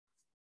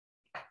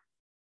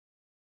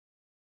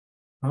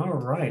All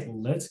right,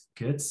 let's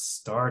get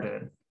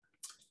started.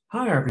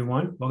 Hi,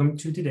 everyone. Welcome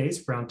to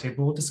today's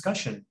roundtable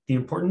discussion, the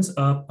importance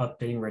of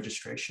updating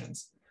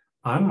registrations.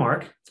 I'm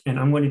Mark, and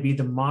I'm going to be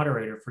the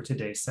moderator for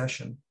today's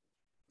session.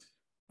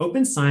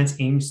 Open science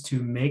aims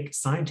to make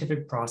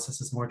scientific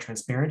processes more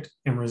transparent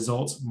and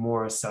results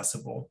more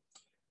accessible.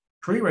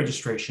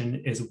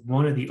 Pre-registration is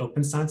one of the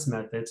open science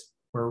methods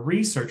where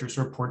researchers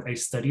report a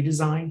study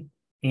design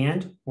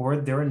and/or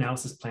their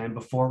analysis plan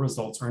before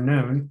results are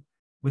known,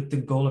 with the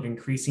goal of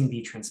increasing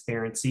the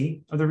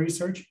transparency of the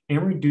research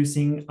and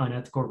reducing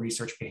unethical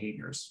research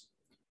behaviors.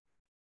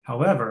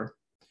 However,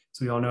 as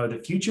we all know, the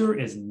future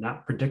is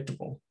not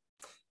predictable,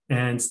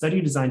 and study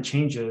design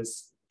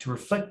changes to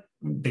reflect,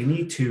 they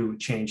need to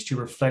change to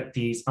reflect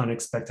these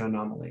unexpected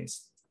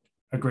anomalies.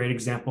 A great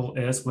example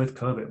is with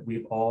COVID.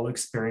 We've all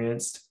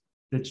experienced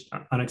the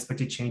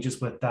unexpected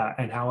changes with that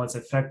and how it's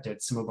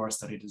affected some of our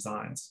study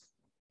designs.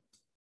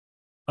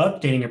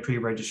 Updating a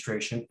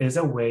pre-registration is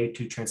a way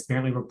to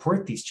transparently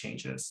report these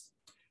changes.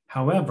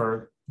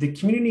 However, the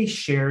community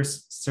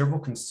shares several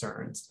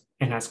concerns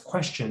and has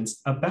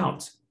questions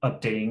about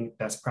updating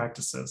best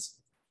practices.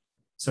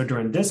 So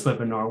during this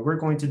webinar, we're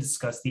going to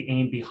discuss the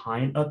aim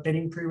behind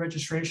updating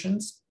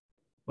pre-registrations,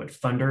 what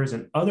funders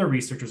and other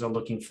researchers are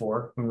looking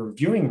for when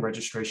reviewing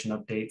registration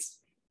updates,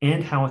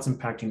 and how it's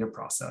impacting their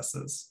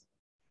processes.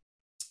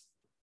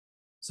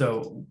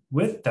 So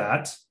with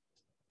that,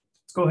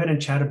 let's go ahead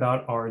and chat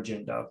about our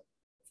agenda.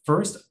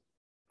 First,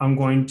 I'm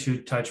going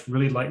to touch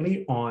really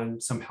lightly on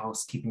some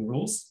housekeeping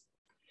rules,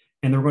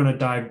 and then we're going to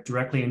dive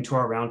directly into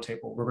our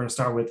roundtable. We're going to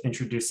start with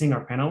introducing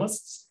our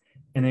panelists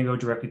and then go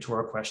directly to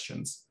our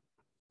questions.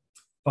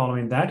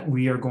 Following that,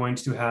 we are going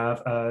to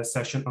have a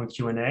session on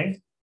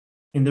Q&A,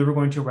 and then we're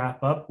going to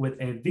wrap up with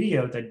a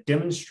video that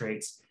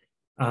demonstrates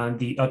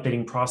the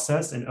updating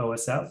process in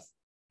OSF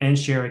and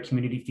share a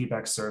community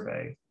feedback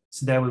survey.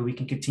 So that way we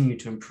can continue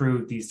to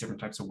improve these different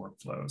types of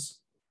workflows.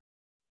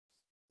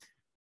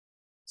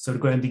 So to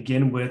go ahead and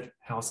begin with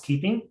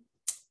housekeeping.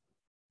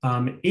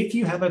 If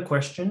you have a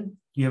question,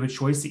 you have a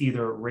choice to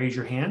either raise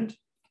your hand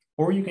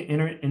or you can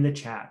enter it in the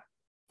chat.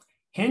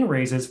 Hand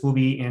raises will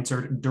be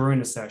answered during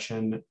the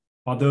session,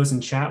 while those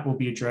in chat will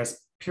be addressed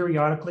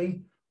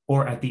periodically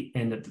or at the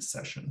end of the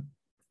session.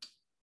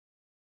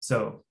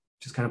 So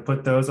just kind of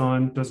put those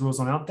rules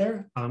on out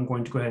there. I'm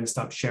going to go ahead and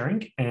stop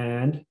sharing,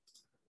 and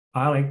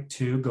I like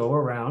to go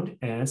around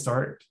and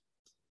start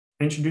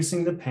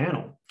introducing the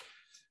panel.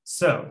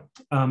 So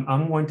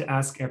I'm going to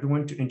ask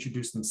everyone to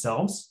introduce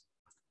themselves,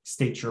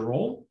 state your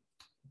role,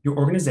 your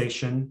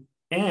organization,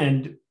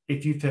 and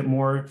if you fit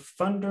more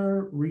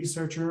funder,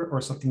 researcher, or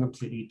something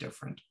completely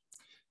different.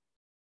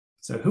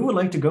 So who would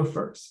like to go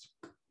first?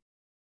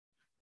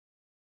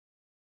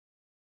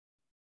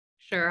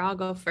 Sure, I'll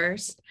go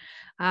first.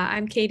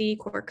 I'm Katie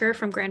Corker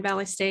from Grand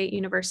Valley State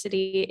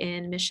University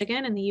in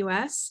Michigan in the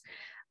US.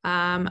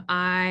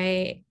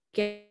 I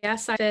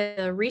guess I fit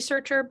a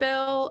researcher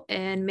bill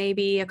and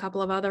maybe a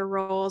couple of other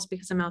roles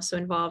because I'm also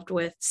involved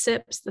with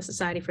SIPS, the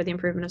Society for the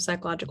Improvement of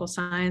Psychological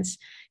Science,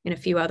 and a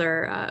few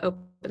other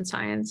open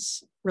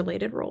science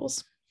related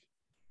roles.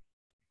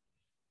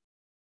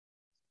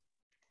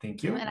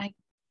 Thank you. And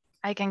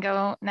I can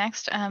go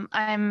next.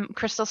 I'm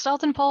Crystal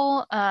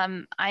Steltenpole.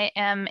 I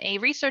am a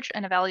research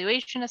and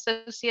evaluation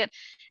associate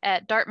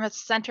at Dartmouth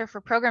Center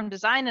for Program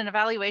Design and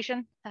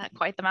Evaluation.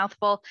 Quite the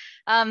mouthful.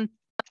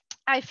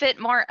 I fit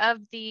more of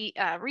the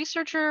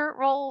researcher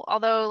role,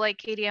 although like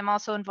Katie, I'm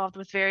also involved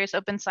with various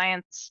open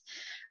science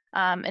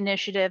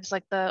initiatives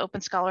like the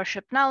Open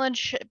Scholarship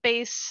Knowledge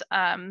Base,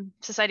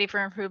 Society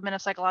for Improvement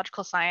of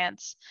Psychological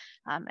Science,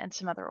 and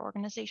some other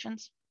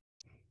organizations.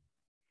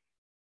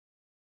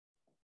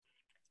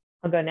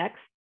 I'll go next.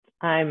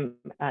 I'm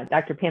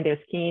Dr.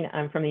 Pantheos-Keen.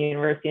 I'm from the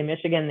University of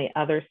Michigan, the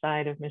other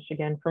side of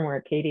Michigan from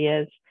where Katie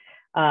is.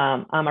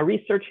 I'm a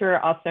researcher,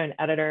 also an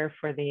editor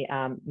for the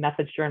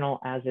Methods Journal,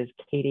 as is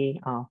Katie,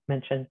 I'll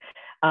mention.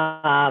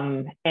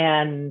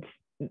 And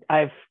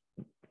I've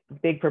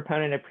big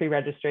proponent of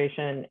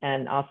pre-registration,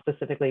 and I'll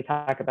specifically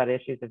talk about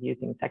issues of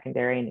using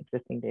secondary and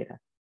existing data.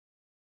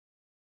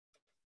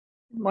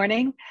 Good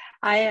morning.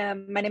 My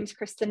name is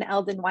Kristen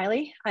Eldon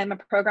Wiley. I'm a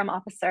program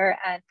officer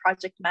and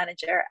project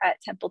manager at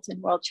Templeton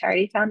World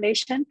Charity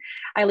Foundation.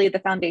 I lead the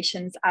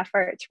foundation's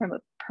effort to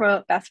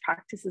promote best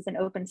practices in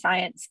open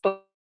science,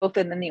 both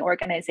within the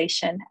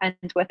organization and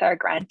with our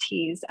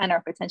grantees and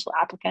our potential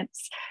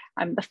applicants.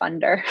 I'm the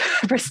funder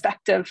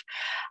perspective.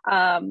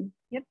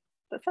 Yep,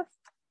 that's us.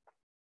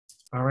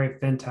 All right,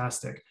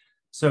 fantastic.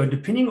 So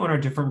depending on our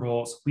different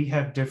roles, we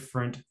have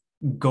different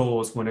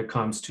goals when it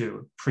comes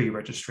to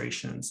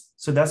pre-registrations.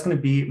 So that's going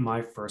to be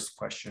my first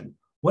question.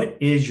 What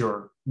is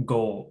your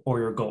goal or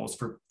your goals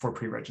for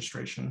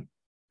pre-registration?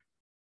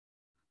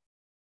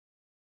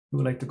 Who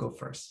would like to go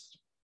first?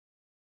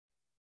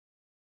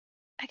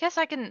 I guess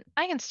I can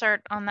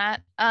start on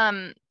that.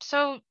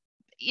 So,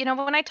 you know,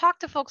 when I talk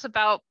to folks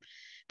about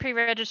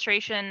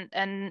pre-registration,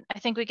 and I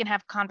think we can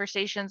have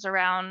conversations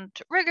around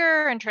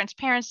rigor and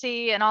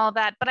transparency and all of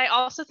that, but I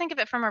also think of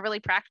it from a really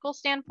practical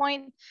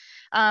standpoint.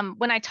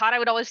 When I taught, I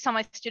would always tell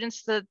my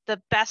students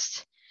the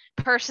best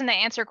person to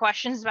answer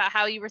questions about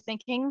how you were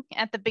thinking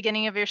at the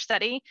beginning of your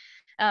study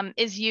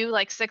is you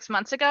like 6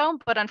 months ago,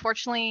 but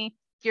unfortunately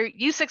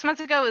you 6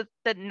 months ago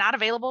is not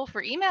available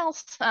for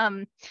emails,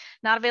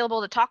 not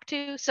available to talk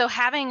to. So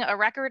having a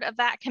record of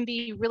that can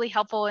be really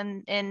helpful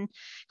in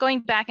going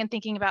back and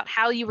thinking about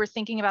how you were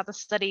thinking about the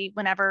study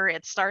whenever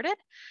it started.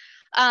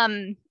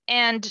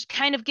 And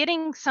kind of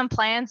getting some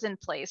plans in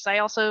place. I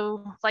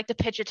also like to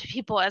pitch it to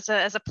people as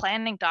a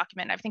planning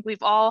document. I think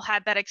we've all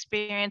had that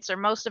experience, or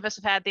most of us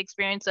have had the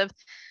experience of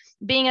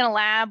being in a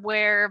lab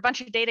where a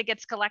bunch of data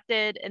gets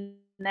collected and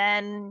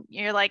then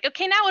you're like,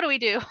 okay, now what do we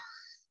do?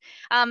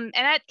 And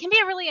that can be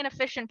a really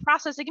inefficient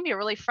process. It can be a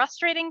really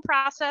frustrating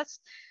process.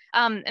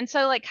 And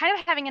so like kind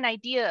of having an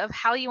idea of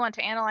how you want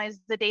to analyze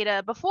the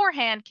data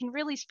beforehand can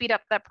really speed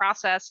up that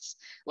process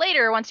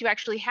later once you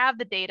actually have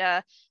the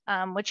data,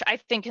 which I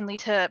think can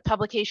lead to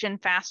publication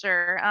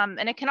faster.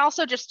 And it can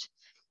also just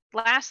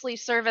lastly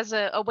serve as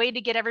a way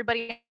to get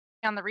everybody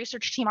on the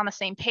research team on the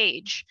same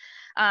page.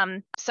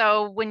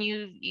 So when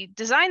you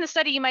design the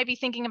study, you might be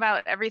thinking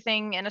about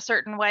everything in a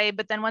certain way,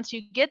 but then once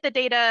you get the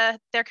data,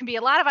 there can be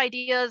a lot of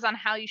ideas on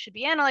how you should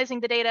be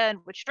analyzing the data and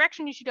which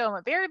direction you should go and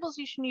what variables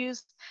you should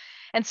use.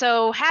 And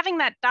so having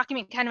that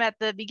document kind of at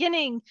the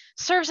beginning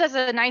serves as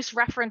a nice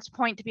reference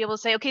point to be able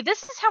to say, okay,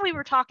 this is how we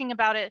were talking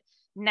about it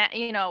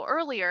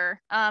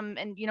earlier,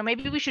 and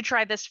maybe we should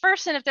try this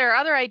first, and if there are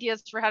other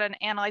ideas for how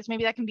to analyze,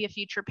 maybe that can be a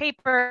future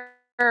paper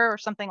or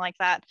something like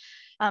that.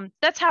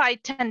 That's how I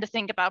tend to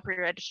think about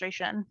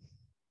pre-registration.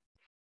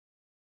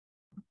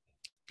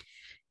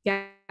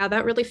 Yeah,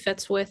 that really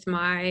fits with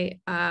my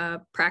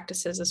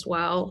practices as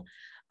well.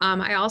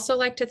 I also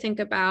like to think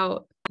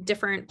about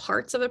different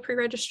parts of a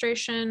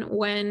pre-registration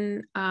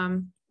when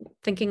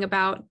thinking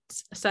about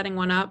setting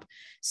one up.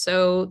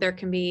 So there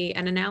can be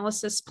an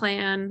analysis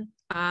plan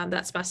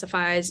that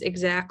specifies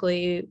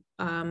exactly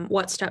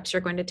what steps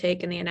you're going to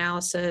take in the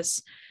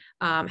analysis,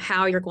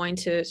 how you're going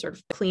to sort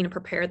of clean and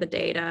prepare the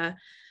data.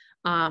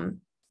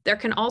 There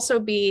can also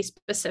be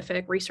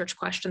specific research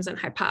questions and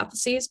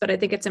hypotheses, but I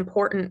think it's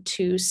important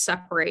to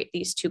separate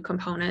these two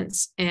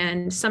components.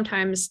 And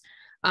sometimes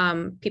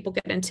people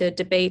get into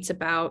debates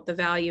about the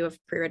value of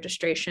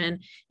pre-registration,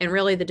 and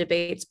really the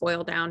debates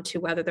boil down to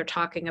whether they're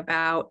talking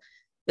about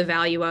the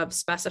value of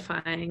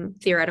specifying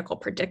theoretical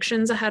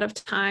predictions ahead of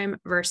time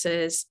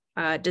versus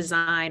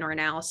design or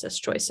analysis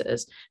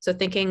choices. So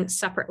thinking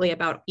separately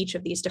about each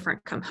of these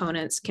different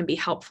components can be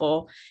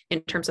helpful in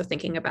terms of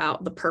thinking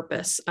about the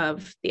purpose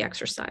of the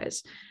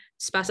exercise.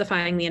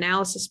 Specifying the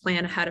analysis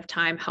plan ahead of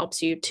time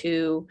helps you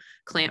to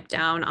clamp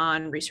down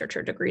on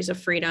researcher degrees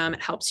of freedom.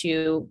 It helps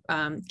you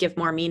give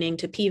more meaning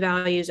to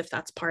p-values if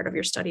that's part of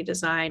your study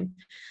design.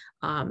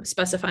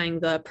 Specifying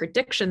the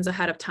predictions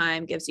ahead of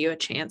time gives you a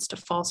chance to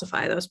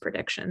falsify those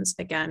predictions.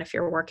 Again, if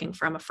you're working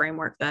from a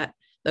framework that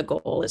the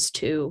goal is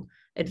to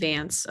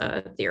advance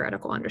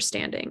theoretical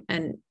understanding,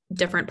 and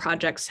different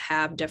projects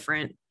have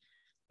different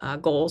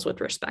goals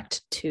with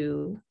respect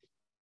to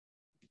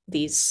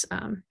these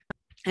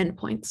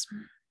endpoints.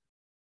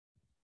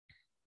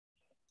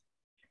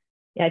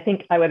 Yeah, I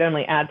think I would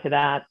only add to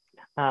that.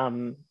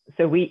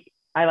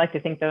 I like to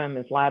think of them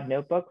as lab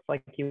notebooks,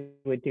 like you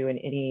would do in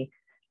any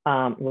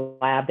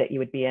lab that you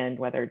would be in,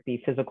 whether it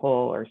be physical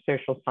or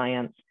social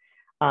science.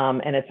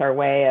 And it's our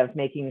way of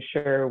making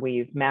sure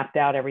we've mapped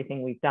out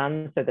everything we've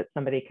done so that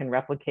somebody can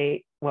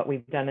replicate what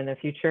we've done in the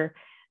future.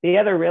 The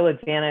other real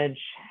advantage,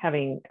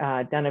 having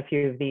done a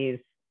few of these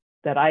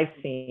that I've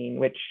seen,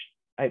 which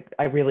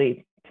I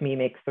really, to me,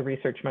 makes the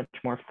research much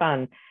more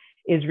fun,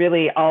 is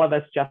really all of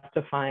us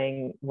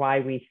justifying why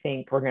we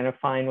think we're going to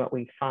find what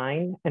we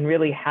find, and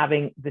really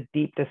having the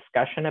deep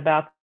discussion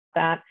about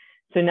that.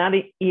 So not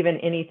even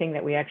anything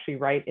that we actually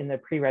write in the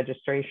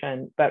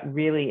pre-registration, but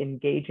really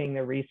engaging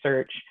the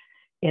research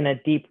in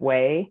a deep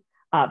way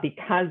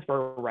because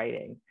we're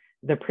writing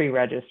the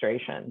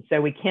pre-registration.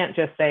 So we can't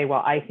just say,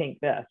 well, I think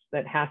this.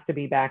 That has to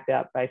be backed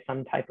up by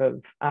some type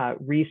of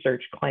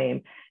research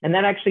claim. And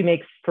that actually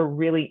makes for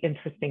really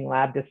interesting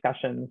lab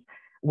discussions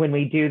when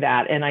we do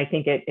that. And I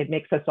think it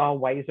makes us all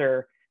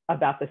wiser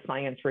about the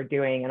science we're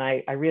doing. And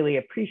I really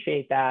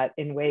appreciate that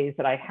in ways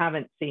that I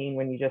haven't seen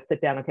when you just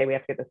sit down, okay, we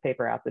have to get this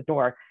paper out the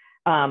door.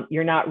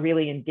 You're not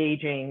really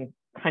engaging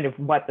kind of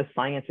what the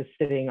science is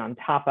sitting on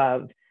top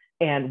of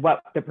and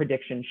what the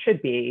prediction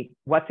should be,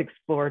 what's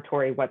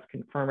exploratory, what's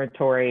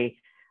confirmatory,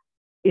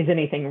 is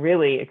anything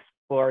really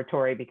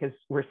exploratory, because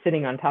we're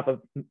sitting on top of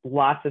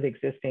lots of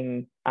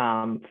existing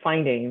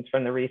findings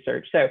from the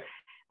research. So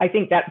I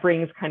think that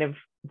brings kind of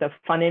the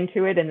fun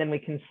into it, and then we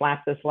can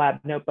slap this lab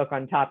notebook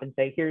on top and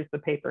say, here's the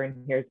paper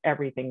and here's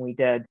everything we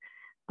did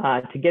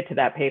to get to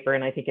that paper.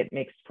 And I think it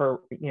makes for,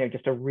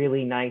 just a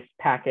really nice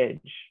package,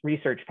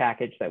 research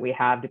package that we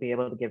have to be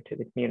able to give to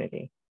the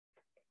community.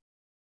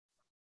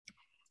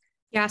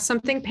 Yeah,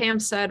 something Pam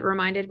said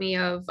reminded me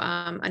of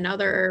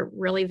another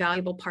really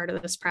valuable part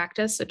of this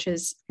practice, which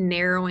is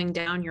narrowing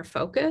down your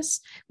focus.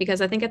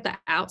 Because I think at the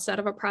outset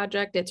of a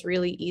project, it's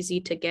really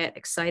easy to get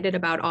excited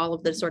about all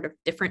of the sort of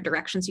different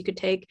directions you could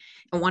take.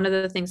 And one of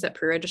the things that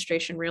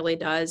pre-registration really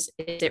does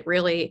is it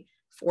really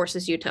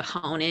forces you to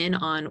hone in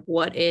on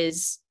what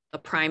is the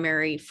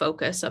primary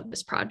focus of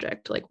this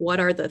project. Like, what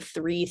are the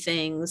 3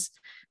 things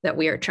that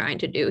we are trying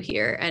to do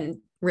here, and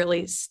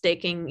really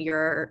staking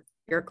your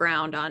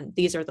ground on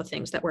these are the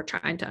things that we're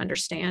trying to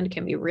understand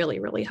can be really,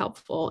 really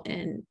helpful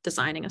in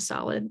designing a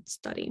solid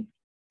study.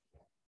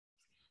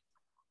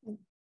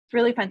 It's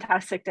really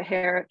fantastic to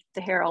hear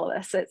all of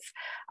this. It's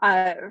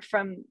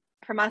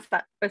from us,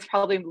 that was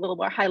probably a little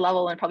more high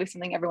level and probably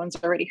something everyone's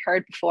already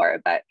heard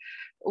before, but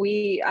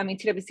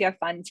TWCF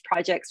funds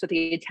projects with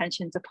the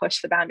intention to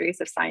push the boundaries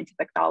of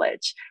scientific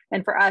knowledge.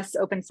 And for us,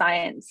 open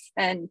science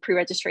and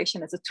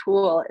pre-registration as a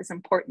tool is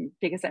important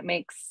because it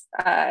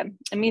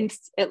means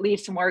it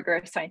leads to more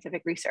rigorous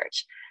scientific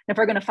research. And if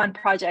we're going to fund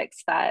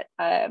projects that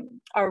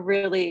are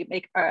really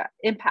make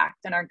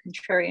impact and are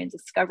contrarian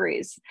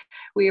discoveries,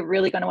 we're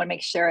really going to want to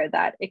make sure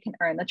that it can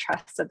earn the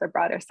trust of the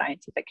broader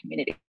scientific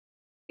community.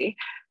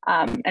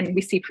 And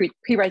we see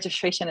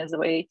pre-registration as a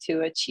way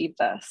to achieve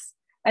this.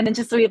 And then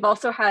we have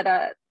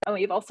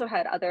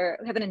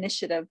an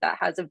initiative that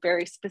has a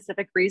very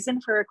specific reason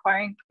for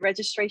requiring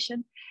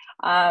registration,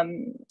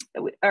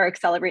 or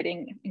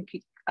accelerating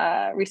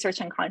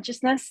research on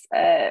consciousness,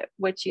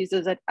 which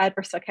uses an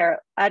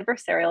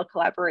adversarial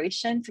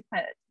collaboration to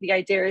the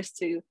idea is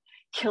to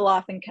kill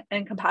off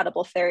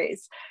incompatible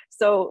theories.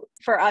 So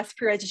for us,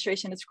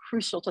 pre-registration is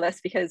crucial to this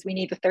because we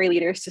need the theory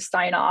leaders to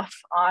sign off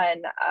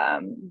on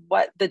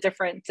what the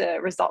different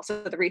results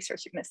of the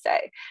research are going to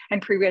say. And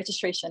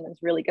pre-registration has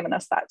really given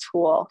us that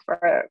tool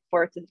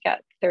for to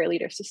get theory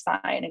leaders to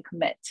sign and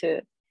commit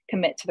to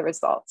the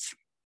results.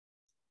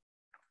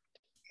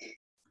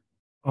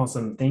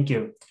 Awesome, thank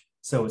you.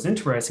 So it's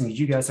interesting that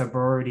you guys have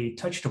already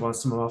touched upon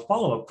some of our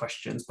follow-up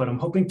questions, but I'm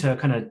hoping to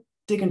kind of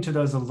dig into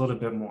those a little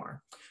bit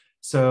more.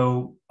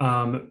 So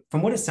from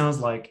what it sounds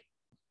like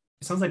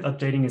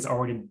updating has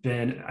already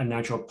been a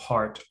natural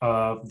part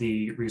of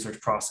the research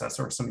process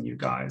for some of you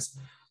guys.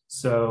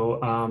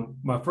 So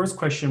my first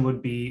question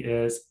would be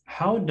is,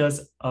 how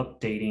does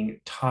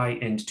updating tie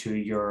into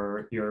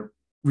your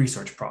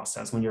research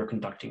process when you're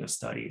conducting a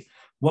study?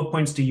 What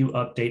points do you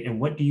update,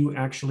 and what do you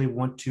actually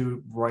want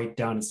to write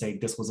down and say,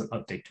 this was an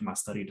update to my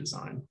study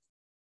design?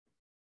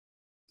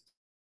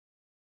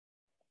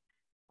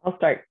 I'll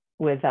start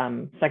with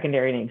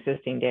secondary and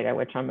existing data,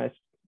 which I'm most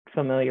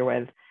familiar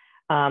with.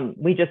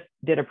 We just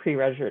did a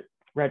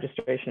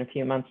pre-registration a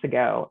few months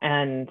ago.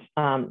 And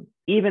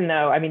even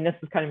though, I mean, this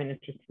is kind of an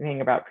interesting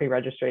thing about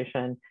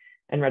pre-registration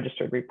and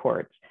registered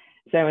reports.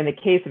 So in the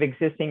case of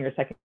existing or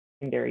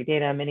secondary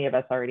data, many of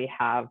us already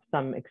have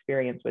some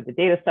experience with the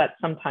data set,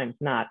 sometimes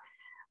not.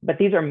 But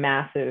these are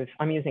massive,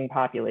 I'm using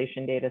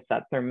population data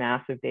sets, they're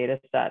massive data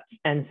sets.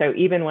 And so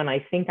even when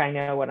I think I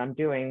know what I'm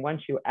doing,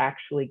 once you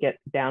actually get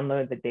to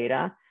download the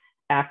data,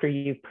 after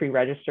you've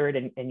pre-registered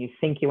and you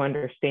think you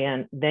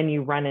understand, then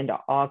you run into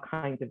all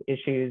kinds of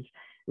issues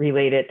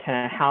related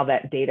to how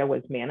that data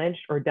was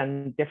managed or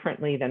done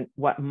differently than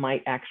what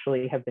might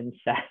actually have been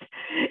said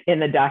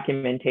in the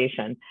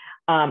documentation.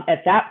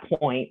 At that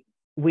point,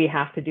 we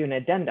have to do an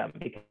addendum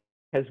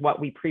because what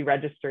we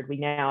pre-registered, we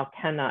now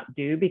cannot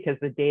do because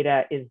the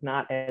data is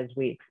not as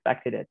we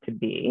expected it to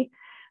be.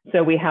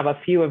 So we have a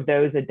few of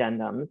those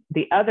addendums.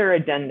 The other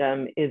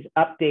addendum is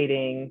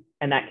updating,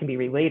 and that can be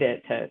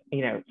related to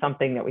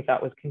something that we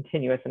thought was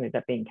continuous and ended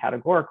up being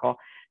categorical.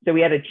 So we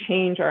had to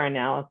change our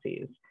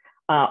analyses,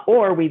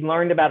 or we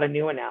learned about a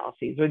new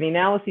analysis, or the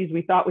analyses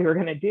we thought we were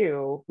going to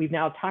do, we've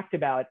now talked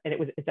about, and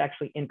it's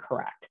actually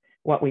incorrect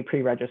what we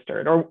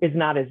pre-registered, or is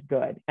not as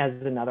good as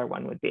another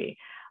one would be.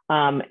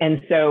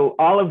 And so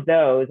all of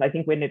those, I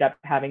think we ended up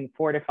having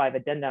 4 to 5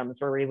 addendums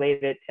were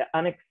related to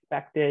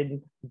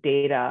unexpected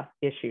data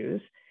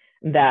issues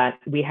that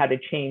we had to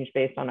change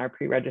based on our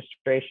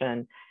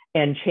pre-registration,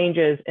 and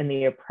changes in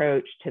the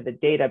approach to the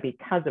data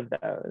because of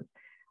those.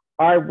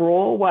 Our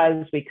rule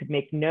was we could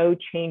make no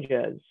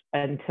changes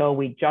until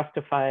we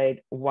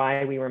justified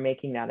why we were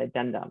making that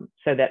addendum,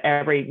 so that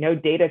no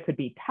data could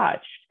be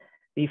touched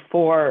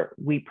before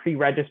we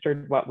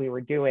pre-registered what we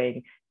were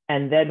doing,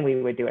 and then we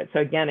would do it. So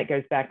again, it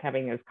goes back to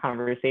having those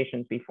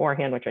conversations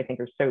beforehand, which I think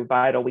are so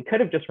vital. We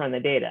could have just run the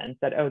data and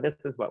said, oh, this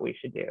is what we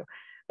should do.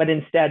 But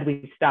instead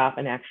we stop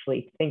and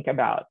actually think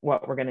about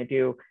what we're gonna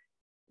do,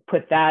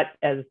 put that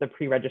as the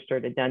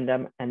pre-registered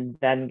addendum, and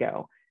then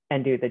go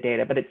and do the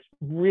data. But it's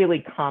really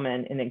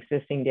common in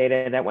existing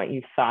data that what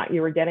you thought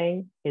you were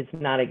getting is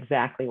not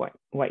exactly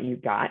what you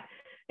got.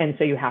 And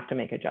so you have to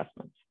make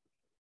adjustments.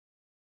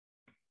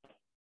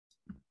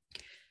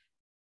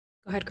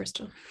 Go ahead,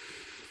 Crystal.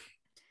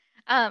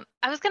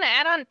 I was going to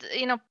add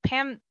on,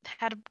 Pam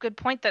had a good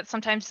point that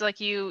sometimes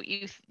like you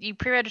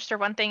pre-register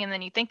one thing and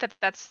then you think that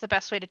that's the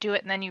best way to do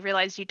it, and then you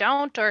realize you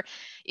don't, or,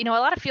 a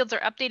lot of fields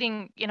are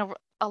updating,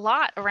 a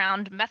lot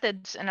around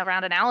methods and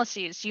around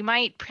analyses. You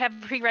might have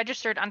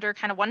pre-registered under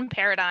kind of one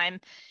paradigm,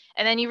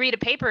 and then you read a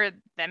paper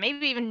that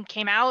maybe even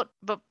came out,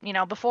 but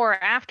before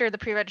or after the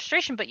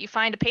pre-registration, but you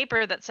find a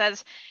paper that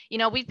says,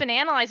 we've been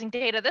analyzing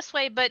data this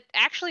way, but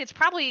actually it's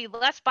probably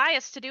less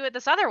biased to do it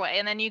this other way.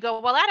 And then you go,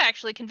 well, that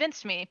actually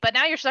convinced me. But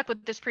now you're stuck with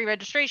with this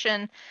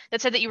pre-registration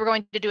that said that you were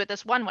going to do it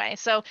this one way.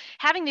 So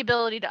having the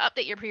ability to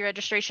update your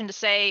pre-registration to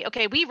say,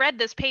 okay, we read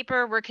this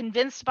paper, we're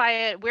convinced by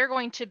it, we're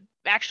going to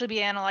actually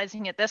be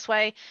analyzing it this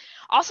way.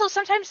 Also,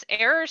 sometimes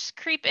errors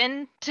creep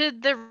into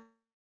the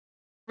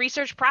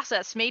research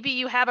process. Maybe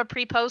you have a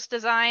pre-post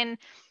design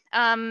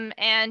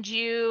and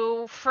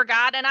you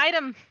forgot an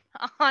item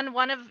on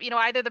one of,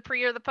 either the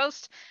pre or the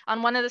post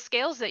on one of the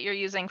scales that you're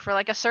using for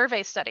like a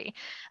survey study.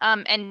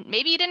 And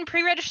maybe you didn't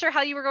pre-register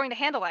how you were going to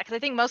handle that, because I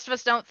think most of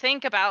us don't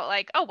think about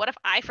like, oh, what if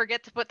I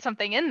forget to put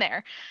something in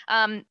there?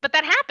 But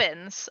that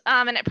happens.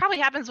 And it probably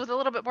happens with a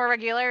little bit more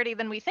regularity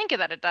than we think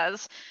that it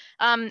does.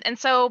 And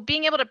so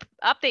being able to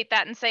update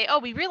that and say, oh,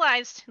 we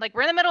realized like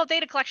we're in the middle of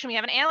data collection, we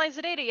haven't analyzed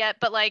the data yet,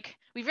 but like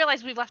we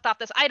realized we've left off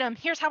this item.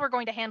 Here's how we're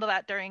going to handle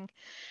that during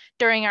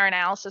our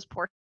analysis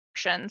portion.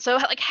 So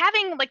like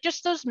having like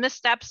just those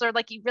missteps, or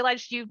like you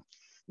realized you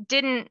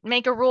didn't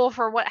make a rule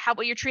for what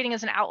you're treating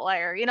as an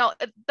outlier,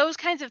 those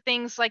kinds of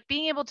things, like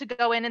being able to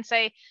go in and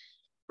say,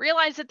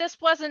 realize that this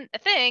wasn't a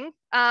thing.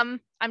 I'm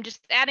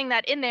just adding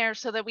that in there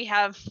so that we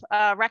have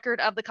a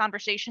record of the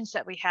conversations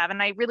that we have.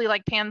 And I really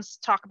like Pam's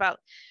talk about,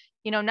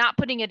 not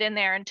putting it in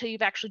there until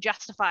you've actually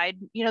justified,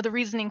 the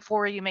reasoning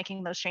for you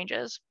making those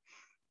changes.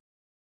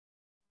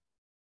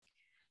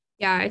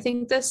 Yeah, I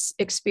think this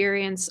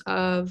experience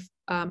of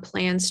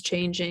plans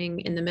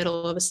changing in the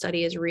middle of a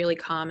study is really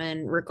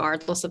common,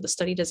 regardless of the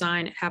study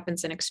design. It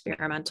happens in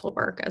experimental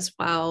work as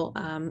well,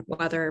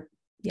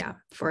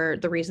 for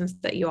the reasons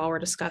that you all were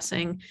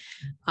discussing.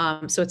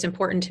 So it's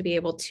important to be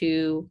able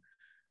to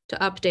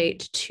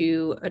update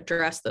to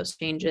address those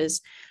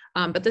changes.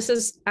 But this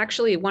is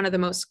actually one of the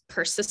most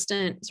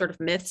persistent sort of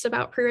myths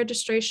about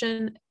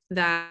pre-registration,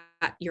 that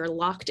you're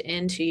locked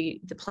into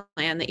the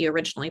plan that you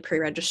originally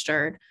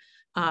pre-registered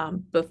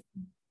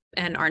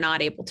and are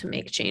not able to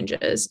make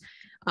changes.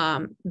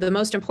 The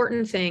most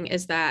important thing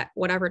is that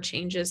whatever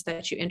changes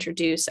that you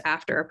introduce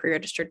after a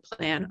pre-registered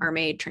plan are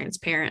made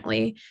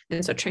transparently.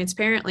 And so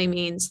transparently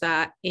means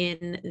that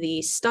in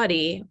the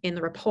study, in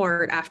the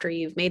report, after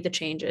you've made the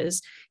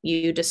changes,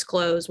 you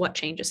disclose what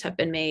changes have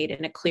been made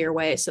in a clear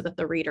way so that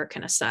the reader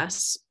can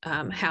assess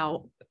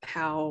how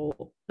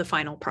the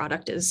final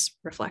product is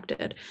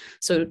reflected.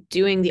 So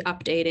doing the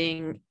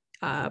updating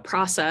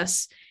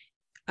process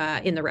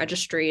in the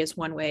registry is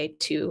one way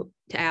to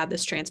add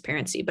this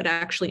transparency, but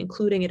actually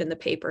including it in the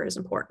paper is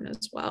important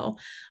as well.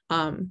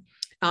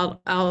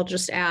 I'll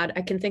just add,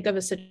 I can think of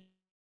a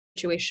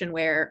situation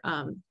where,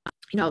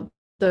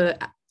 the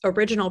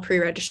original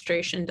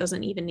pre-registration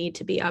doesn't even need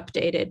to be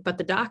updated, but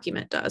the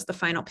document does, the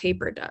final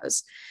paper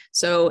does.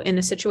 So in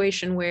a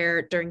situation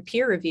where during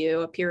peer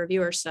review, a peer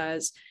reviewer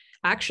says,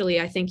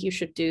 actually, I think you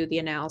should do the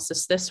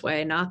analysis this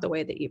way, not the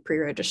way that you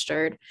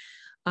pre-registered.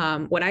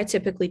 What I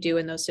typically do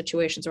in those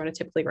situations, or what I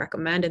typically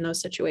recommend in those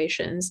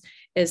situations,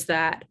 is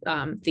that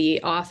the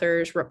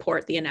authors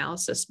report the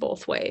analysis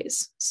both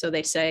ways. So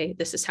they say,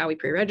 this is how we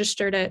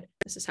pre-registered it,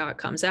 this is how it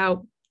comes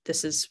out,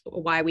 this is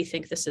why we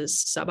think this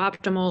is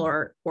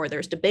suboptimal, or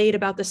there's debate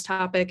about this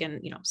topic,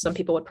 and some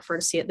people would prefer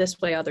to see it this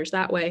way, others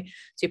that way.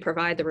 So you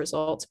provide the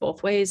results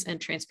both ways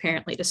and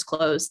transparently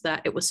disclose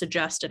that it was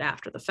suggested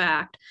after the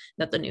fact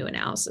that the new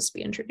analysis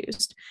be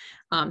introduced.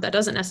 That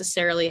doesn't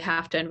necessarily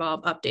have to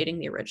involve updating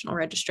the original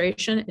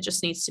registration. It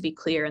just needs to be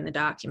clear in the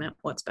document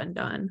what's been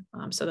done,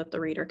 so that the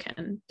reader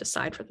can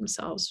decide for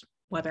themselves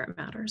whether it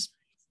matters.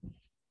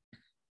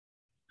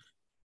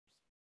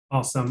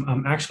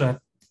 Awesome. Actually,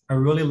 I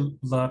really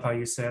love how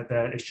you said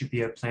that it should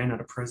be a plan, not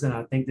a prison.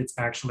 I think it's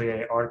actually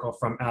an article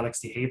from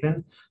Alex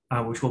DeHaven,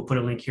 which we'll put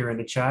a link here in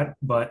the chat,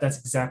 but that's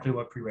exactly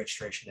what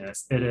pre-registration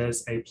is. It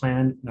is a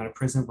plan, not a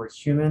prison. We're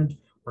human,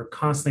 we're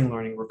constantly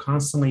learning, we're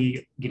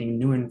constantly getting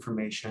new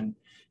information.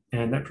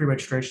 And that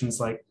pre-registration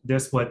is like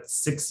this, what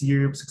 6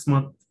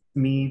 month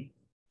me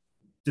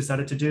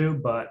decided to do,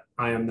 but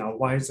I am now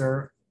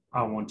wiser.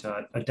 I want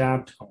to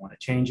adapt, I want to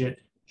change it.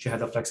 Should have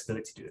the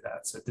flexibility to do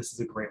that. So this is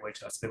a great way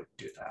to us to be able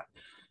to do that.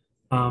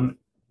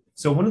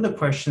 So one of the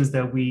questions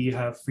that we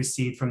have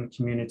received from the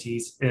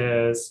communities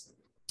is,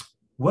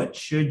 what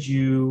should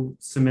you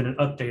submit an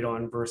update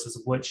on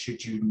versus what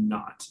should you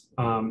not?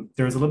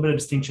 There's a little bit of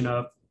distinction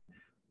of,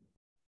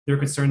 they're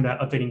concerned that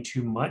updating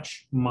too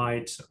much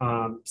might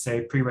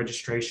say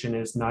pre-registration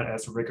is not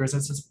as rigorous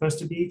as it's supposed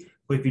to be,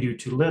 but if you do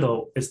too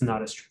little, it's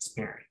not as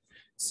transparent.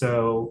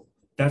 So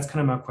that's kind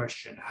of my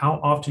question.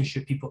 How often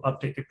should people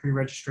update their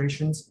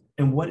pre-registrations,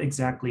 and what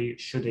exactly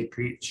should they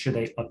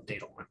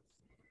update on?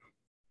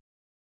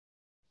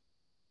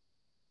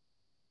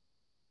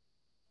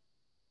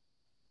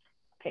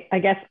 I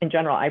guess in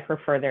general, I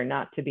prefer there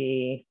not to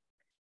be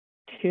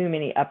too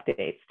many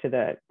updates to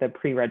the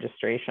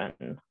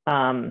pre-registration.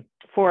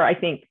 I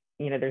think,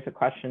 there's a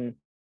question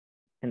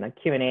in the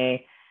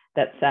Q&A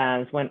that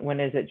says, when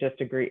is it just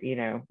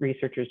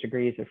researchers'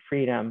 degrees of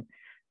freedom?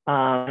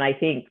 And I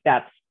think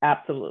that's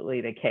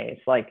absolutely the case.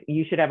 Like,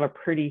 you should have a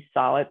pretty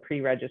solid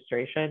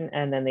pre-registration,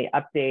 and then the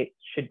updates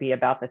should be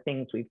about the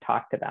things we've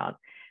talked about.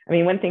 I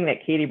mean, one thing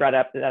that Katie brought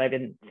up that I've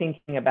been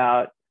thinking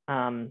about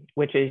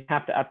which is you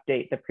have to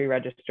update the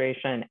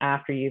pre-registration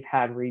after you've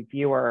had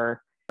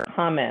reviewer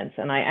comments.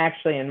 And I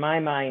actually, in my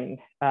mind,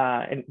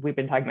 and we've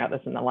been talking about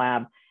this in the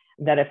lab,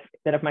 that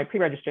if my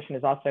pre-registration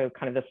is also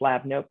kind of this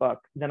lab notebook,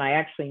 then I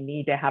actually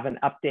need to have an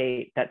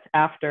update that's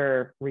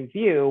after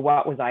review,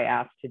 what was I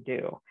asked to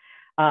do?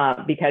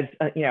 Because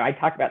I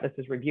talk about this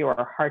as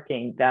reviewer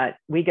harking, that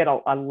we get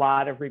a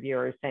lot of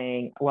reviewers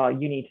saying, well,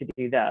 you need to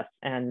do this.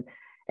 And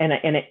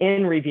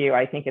in review,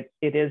 I think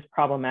it is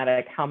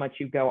problematic how much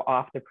you go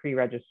off the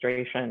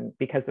pre-registration,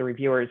 because the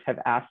reviewers have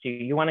asked you,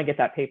 you want to get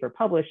that paper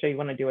published, so you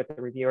want to do what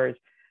the reviewers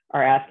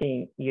are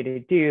asking you to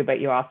do,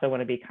 but you also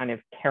want to be kind of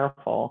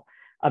careful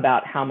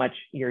about how much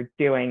you're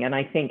doing. And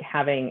I think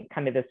having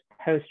kind of this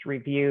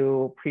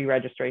post-review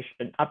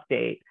pre-registration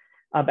update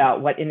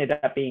about what ended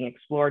up being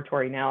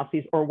exploratory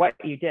analyses, or what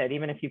you did,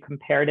 even if you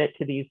compared it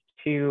to these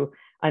two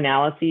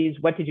analyses,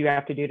 what did you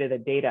have to do to the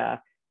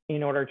data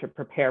in order to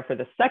prepare for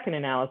the second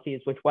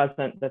analyses, which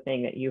wasn't the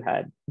thing that you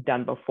had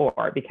done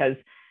before? Because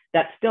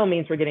that still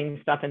means we're getting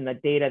stuff in the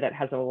data that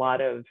has a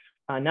lot of,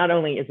 not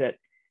only is it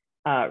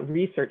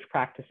research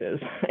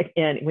practices,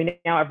 and we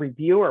now have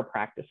reviewer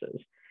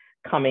practices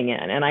coming in.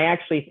 And I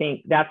actually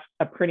think that's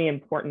a pretty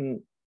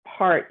important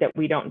part that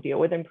we don't deal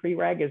with in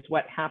pre-reg, is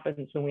what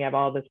happens when we have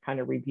all this kind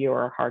of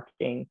reviewer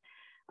harking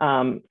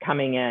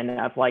coming in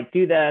of like,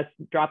 do this,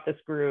 drop this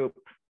group,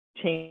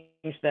 change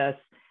this.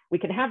 We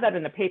can have that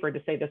in the paper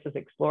to say this is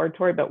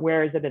exploratory, but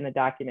where is it in the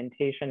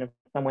documentation if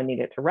someone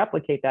needed to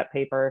replicate that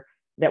paper,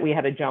 that we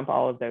had to jump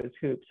all of those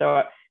hoops? So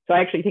I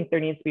actually think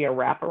there needs to be a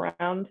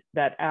wraparound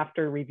that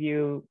after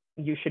review,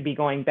 you should be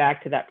going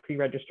back to that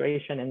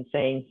pre-registration and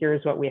saying,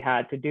 here's what we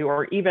had to do,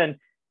 or even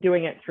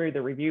doing it through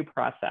the review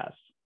process.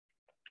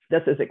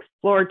 This is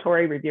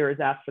exploratory,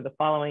 reviewers asked for the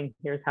following,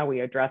 here's how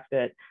we addressed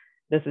it.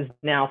 This is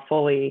now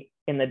fully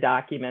in the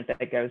document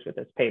that goes with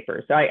this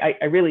paper. So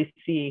I really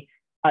see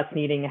us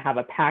needing to have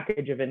a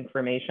package of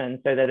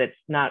information so that it's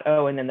not,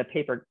 oh, and then the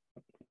paper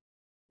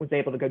was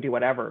able to go do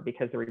whatever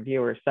because the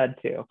reviewer said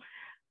to.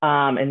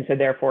 And so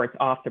therefore it's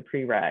off to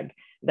pre-reg,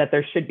 that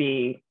there should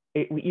be,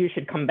 you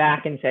should come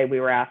back and say, we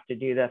were asked to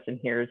do this and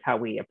here's how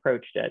we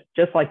approached it.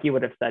 Just like you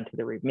would have said to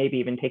the, maybe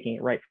even taking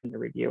it right from the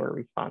reviewer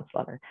response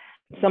letter.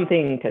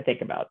 Something to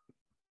think about.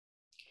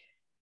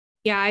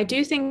 Yeah, I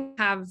do think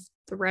have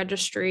the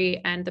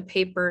registry and the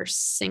paper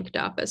synced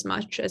up as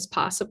much as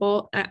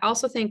possible. I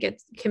also think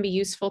it can be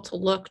useful to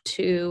look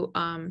to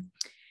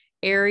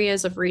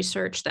areas of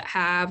research that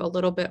have a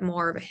little bit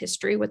more of a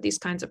history with these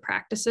kinds of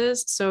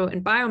practices. So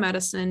in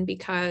biomedicine,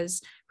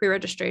 because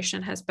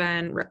pre-registration has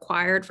been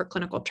required for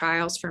clinical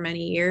trials for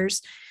many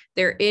years,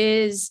 there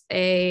is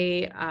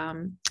a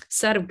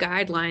set of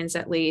guidelines,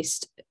 at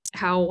least.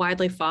 How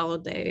widely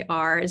followed they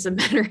are is a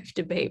matter of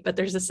debate, but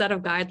there's a set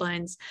of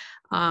guidelines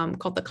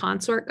called the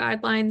consort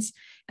guidelines.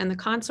 And the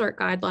consort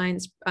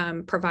guidelines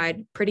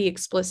provide pretty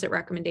explicit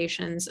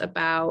recommendations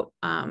about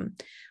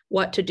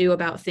what to do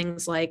about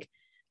things like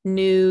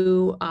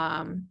new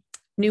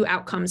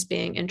outcomes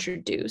being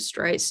introduced,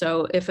 right?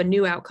 So if a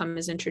new outcome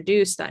is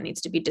introduced, that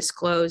needs to be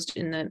disclosed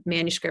in the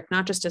manuscript,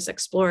 not just as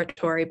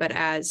exploratory, but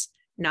as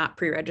not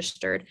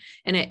pre-registered.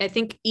 And I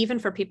think even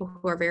for people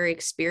who are very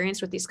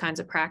experienced with these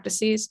kinds of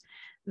practices,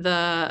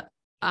 the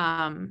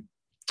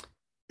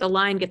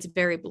line gets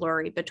very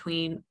blurry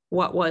between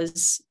what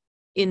was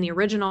in the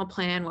original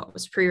plan, what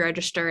was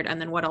pre-registered, and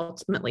then what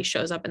ultimately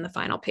shows up in the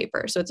final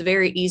paper. So it's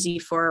very easy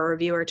for a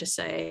reviewer to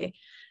say,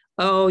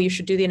 oh, you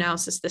should do the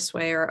analysis this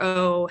way, or,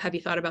 oh, have you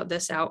thought about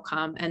this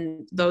outcome?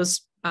 And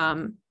those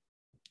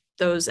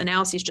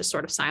analyses just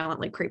sort of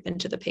silently creep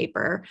into the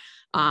paper.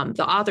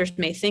 The authors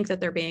may think that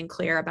they're being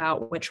clear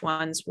about which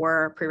ones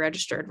were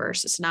pre-registered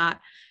versus not,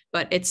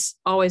 but it's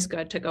always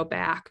good to go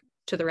back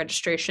to the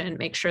registration,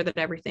 make sure that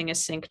everything is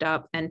synced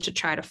up, and to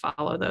try to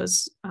follow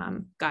those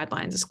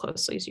guidelines as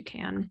closely as you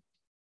can.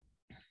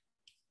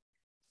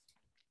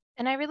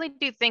 And I really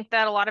do think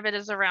that a lot of it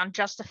is around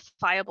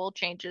justifiable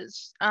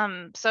changes.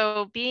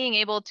 So being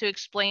able to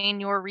explain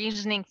your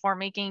reasoning for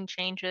making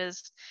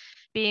changes,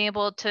 being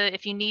able to,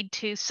 if you need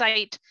to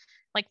cite,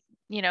 like,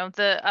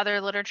 the other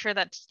literature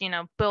that's,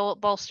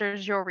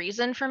 bolsters your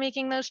reason for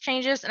making those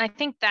changes. And I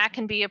think that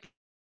can be a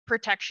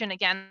protection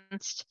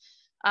against,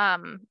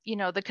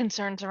 the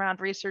concerns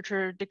around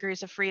researcher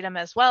degrees of freedom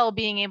as well,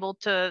 being able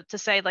to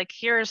say, like,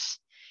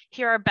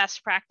 here are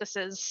best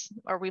practices,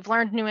 or we've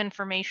learned new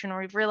information,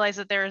 or we've realized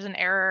that there is an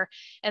error,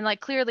 and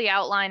like clearly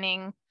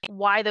outlining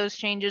why those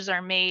changes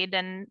are made.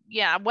 And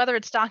yeah, whether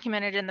it's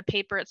documented in the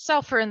paper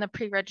itself or in the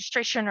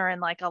pre-registration or in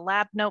like a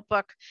lab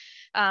notebook,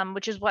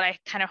 which is what I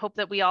kind of hope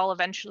that we all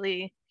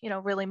eventually,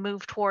 really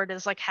move toward,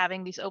 is like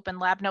having these open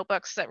lab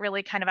notebooks that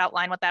really kind of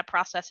outline what that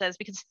process is,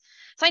 because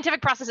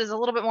scientific process is a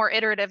little bit more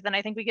iterative than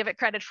I think we give it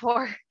credit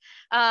for.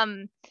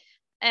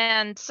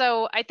 And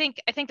so I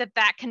think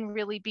that can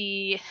really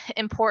be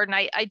important.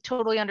 I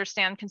totally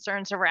understand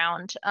concerns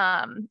around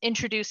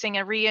introducing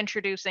and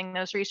reintroducing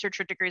those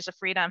researcher degrees of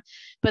freedom.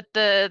 But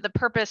the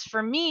purpose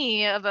for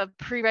me of a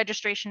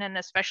pre-registration, and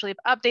especially of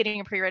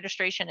updating a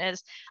pre-registration,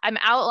 is I'm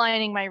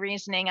outlining my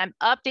reasoning, I'm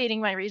updating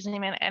my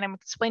reasoning, and I'm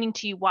explaining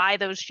to you why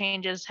those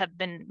changes have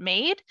been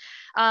made.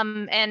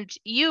 And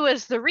you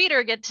as the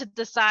reader get to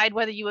decide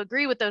whether you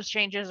agree with those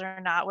changes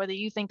or not, whether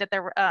you think that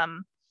they're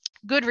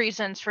good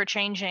reasons for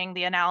changing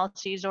the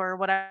analyses or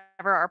whatever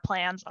our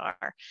plans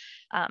are.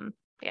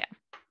 Yeah.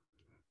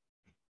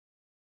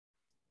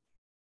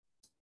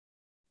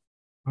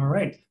 All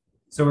right.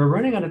 So we're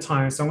running out of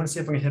time, so I want to see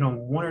if I can hit on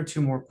one or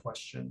two more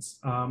questions.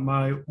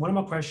 One of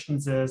my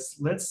questions is,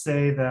 let's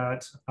say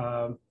that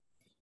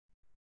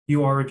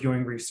you are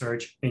reviewing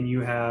research and you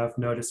have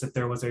noticed that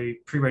there was a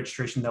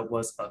pre-registration that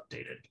was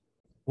updated.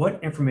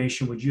 What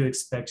information would you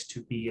expect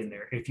to be in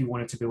there if you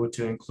wanted to be able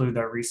to include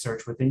that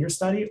research within your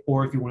study,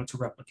 or if you wanted to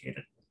replicate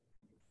it?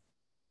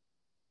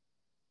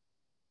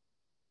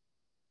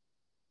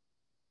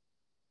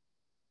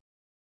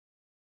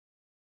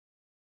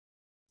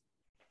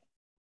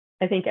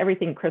 I think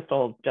everything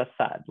Crystal just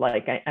said.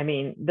 Like, I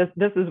mean, this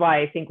is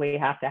why I think we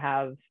have to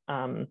have,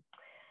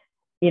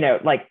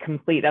 like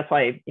complete. That's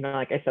why,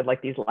 like I said,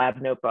 like these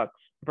lab notebooks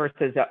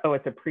versus, oh,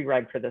 it's a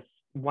pre-reg for this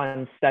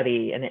one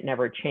study and it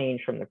never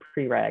changed from the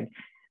pre-reg.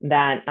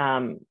 That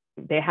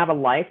they have a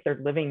life, they're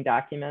living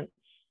documents.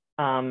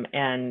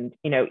 And,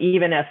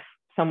 even if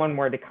someone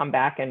were to come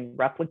back and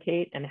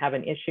replicate and have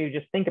an issue,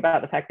 just think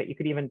about the fact that you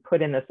could even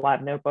put in this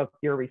lab notebook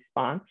your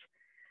response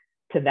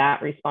to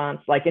that response.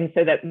 Like, and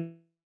so that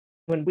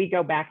when we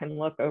go back and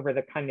look over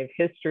the kind of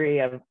history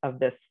of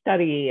this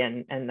study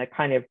and the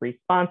kind of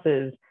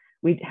responses,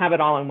 we have it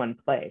all in one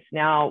place.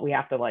 Now we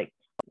have to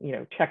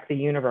check the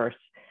universe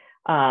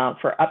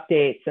for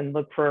updates and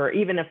look for,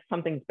 even if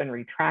something's been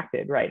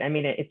retracted, right? I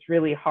mean, it's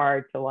really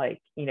hard to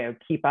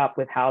keep up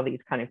with how these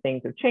kind of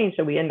things have changed.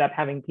 So we end up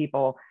having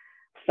people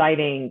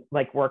citing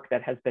work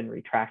that has been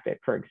retracted,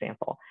 for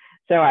example.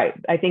 So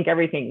I think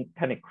everything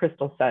kind of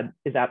Crystal said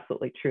is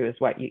absolutely true, is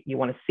what you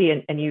want to see.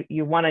 And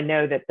you want to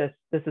know that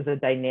this is a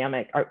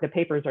dynamic, the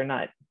papers are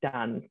not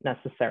done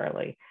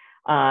necessarily,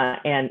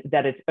 and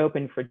that it's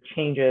open for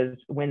changes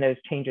when those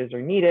changes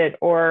are needed,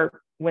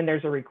 or when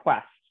there's a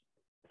request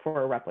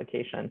for a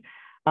replication,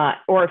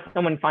 or if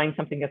someone finds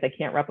something that they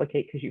can't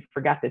replicate because you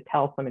forgot to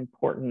tell some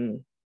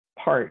important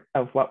part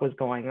of what was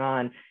going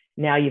on.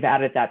 Now you've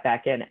added that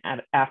back in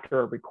after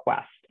a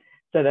request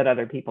so that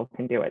other people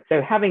can do it.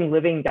 So having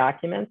living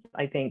documents,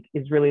 I think,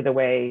 is really the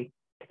way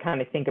to kind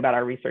of think about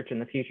our research in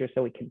the future,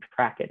 so we can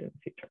track it in the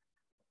future.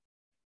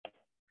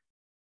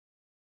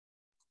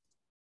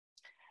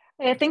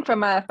 I think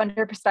from a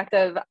funder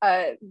perspective,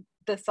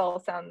 this all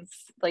sounds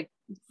like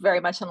very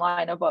much in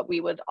line of what we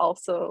would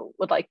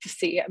like to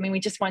see. I mean, we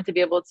just want to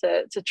be able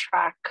to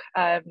track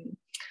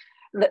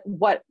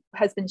what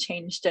has been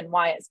changed and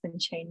why it's been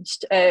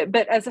changed.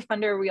 But as a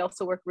funder, we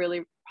also work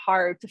really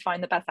hard to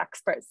find the best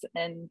experts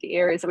in the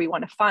areas that we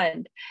want to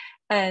fund.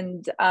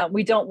 And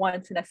we don't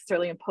want to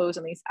necessarily impose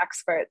on these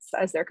experts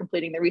as they're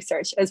completing the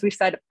research. As we've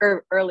said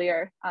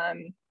earlier,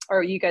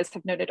 or you guys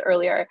have noted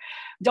earlier,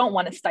 don't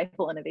want to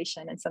stifle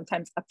innovation. And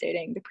sometimes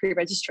updating the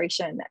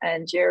pre-registration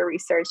and your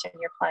research and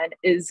your plan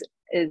is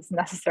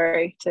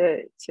necessary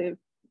to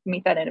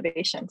meet that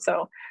innovation.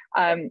 So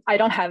I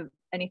don't have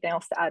anything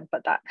else to add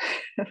but that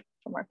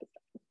from our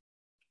perspective.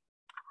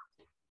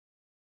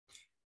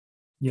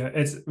 Yeah,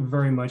 it's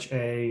very much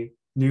a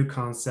new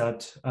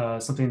concept,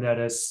 something that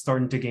is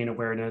starting to gain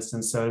awareness.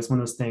 And so it's one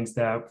of those things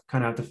that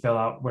kind of have to fill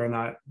out where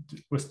not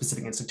with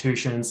specific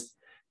institutions,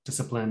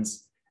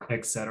 disciplines,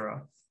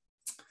 etc.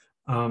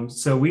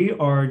 So we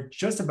are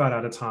just about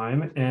out of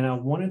time, and I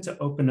wanted to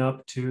open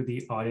up to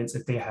the audience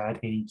if they had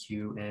any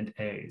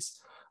Q&As.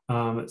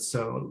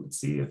 So let's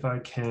see if I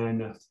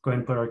can go ahead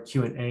and put our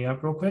Q&A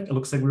up real quick. It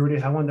looks like we already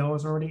have one that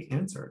was already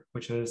answered,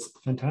 which is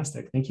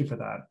fantastic. Thank you for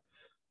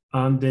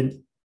that.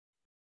 Did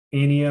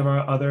any of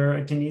our other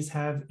attendees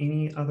have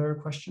any other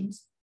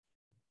questions?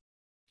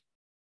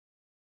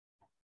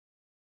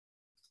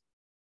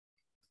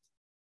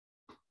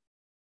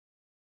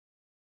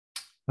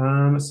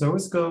 So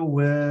let's go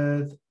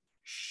with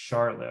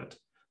Charlotte.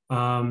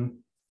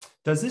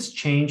 Does this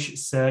change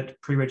set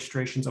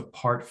pre-registrations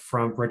apart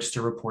from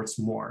register reports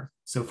more?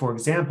 So for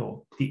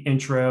example, the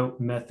intro,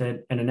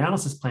 method, and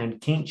analysis plan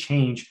can't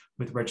change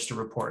with register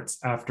reports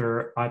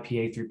after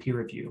IPA through peer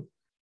review.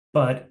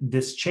 But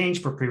this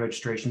change for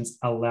pre-registrations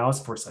allows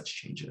for such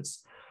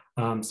changes.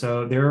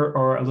 So they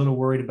are a little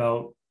worried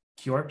about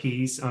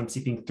QRPs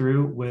seeping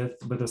through with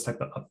those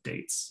type of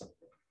updates.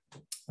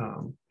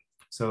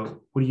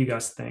 So what do you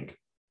guys think?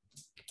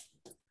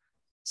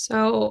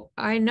 So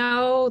I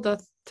know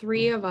the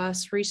three of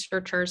us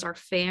researchers are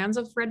fans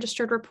of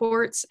registered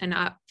reports, and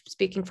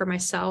speaking for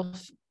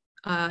myself,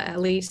 at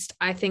least,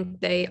 I think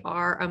they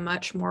are a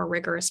much more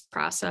rigorous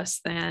process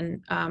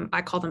than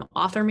I call them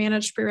author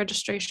managed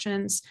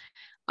pre-registrations.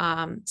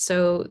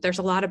 So there's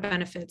a lot of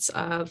benefits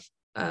of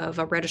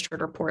a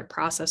registered report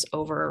process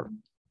over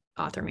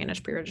author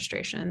managed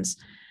pre-registrations.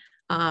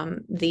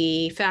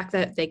 The fact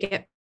that they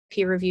get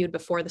peer reviewed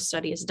before the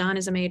study is done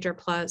is a major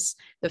plus.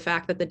 The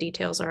fact that the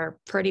details are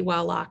pretty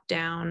well locked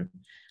down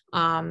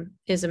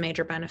is a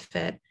major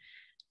benefit.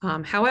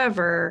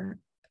 However,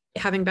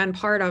 having been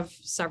part of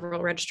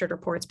several registered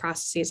reports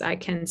processes, I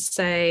can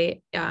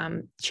say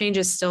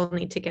changes still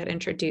need to get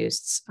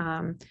introduced.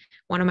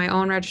 One of my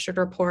own registered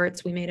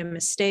reports, we made a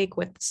mistake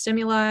with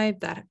stimuli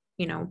that,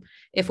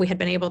 if we had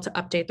been able to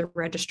update the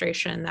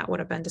registration, that would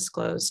have been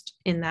disclosed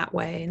in that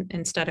way.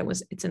 Instead,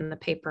 it's in the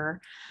paper.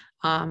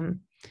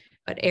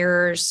 But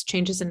errors,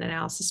 changes in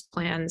analysis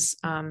plans,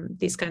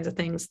 these kinds of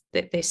things,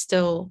 they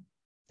still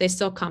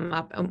come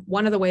up.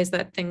 One of the ways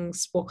that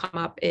things will come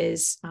up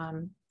is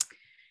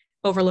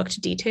overlooked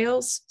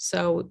details.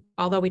 So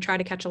although we try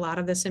to catch a lot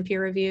of this in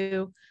peer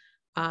review,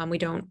 we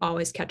don't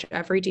always catch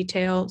every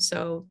detail.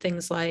 So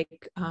things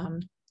like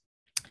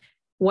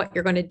what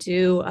you're going to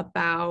do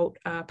about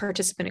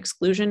participant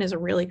exclusion is a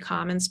really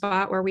common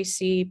spot where we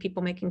see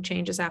people making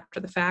changes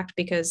after the fact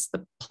because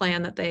the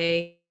plan that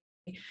they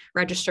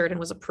registered and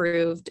was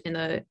approved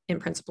in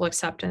principal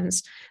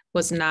acceptance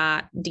was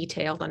not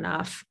detailed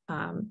enough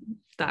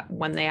that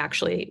when it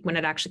actually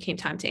came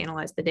time to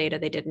analyze the data,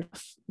 they didn't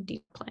have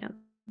detailed plans.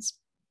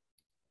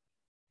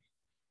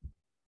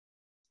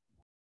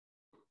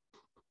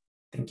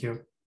 Thank you.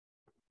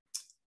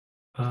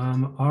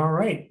 All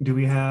right, do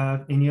we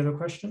have any other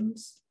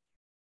questions?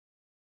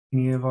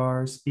 Any of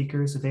our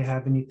speakers, do they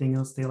have anything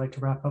else they'd like to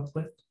wrap up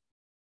with?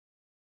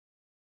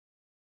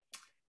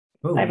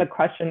 I have a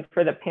question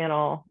for the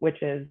panel,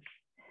 which is,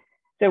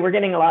 so we're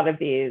getting a lot of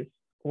these,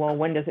 well,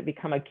 when does it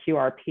become a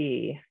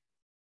QRP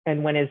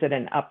and when is it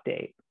an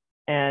update?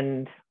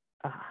 And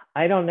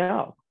I don't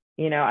know,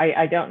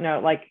 I don't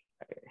know,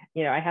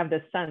 I have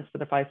this sense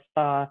that if I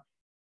saw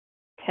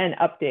 10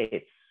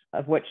 updates,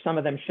 of which some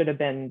of them should have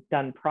been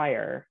done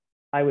prior,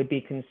 I would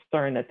be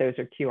concerned that those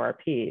are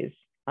QRPs.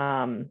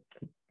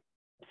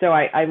 So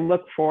I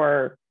look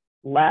for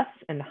less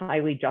and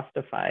highly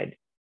justified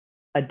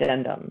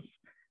addendums.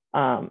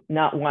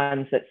 Not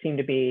ones that seem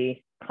to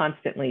be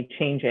constantly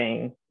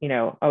changing,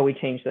 oh, we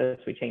changed this,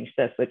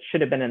 which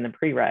should have been in the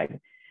pre-reg.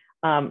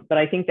 But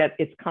I think that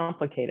it's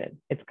complicated.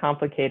 It's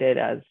complicated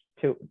as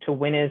to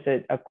when is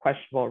it a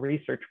questionable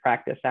research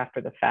practice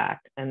after the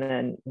fact, and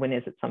then when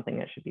is it something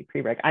that should be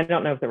pre-reg. I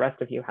don't know if the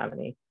rest of you have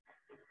any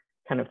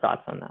kind of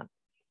thoughts on that.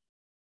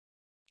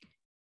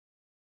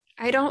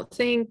 I don't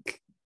think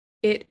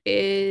it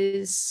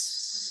is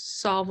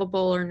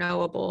solvable or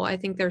knowable. I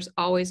think there's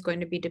always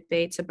going to be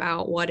debates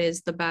about what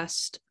is the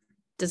best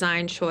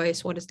design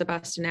choice, what is the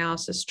best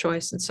analysis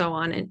choice, and so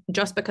on. And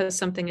just because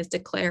something is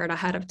declared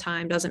ahead of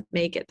time doesn't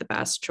make it the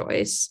best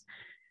choice.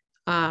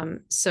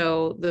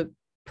 So the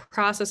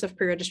process of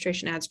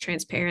pre-registration adds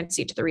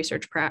transparency to the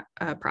research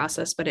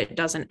process, but it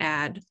doesn't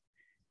add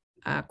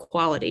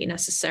quality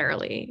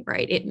necessarily,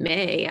 right? It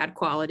may add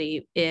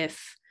quality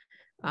if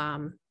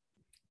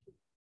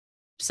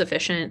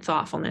sufficient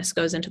thoughtfulness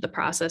goes into the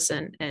process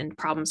and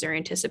problems are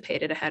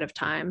anticipated ahead of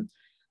time.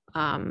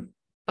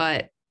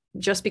 But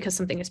just because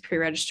something is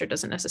pre-registered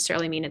doesn't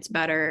necessarily mean it's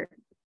better.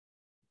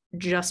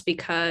 Just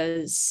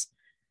because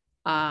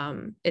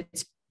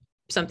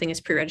something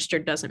is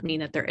pre-registered doesn't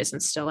mean that there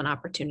isn't still an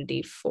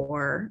opportunity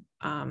for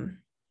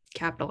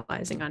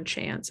capitalizing on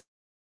chance.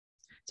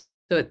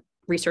 So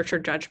researcher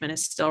judgment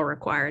is still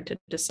required to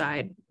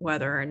decide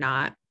whether or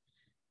not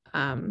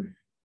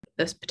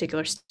this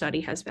particular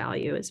study has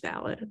value, is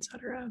valid, et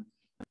cetera.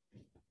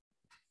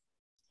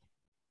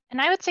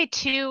 And I would say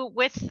too,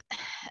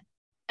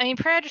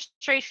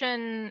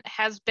 pre-registration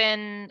has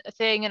been a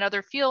thing in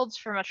other fields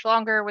for much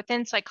longer.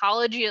 Within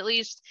psychology, at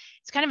least,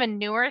 it's kind of a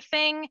newer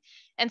thing.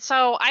 And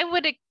so I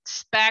would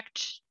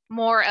expect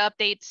more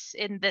updates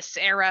in this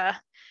era.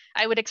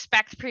 I would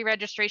expect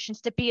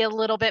pre-registrations to be a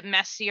little bit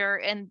messier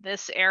in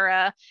this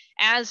era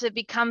as it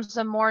becomes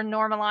a more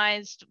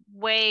normalized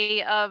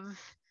way of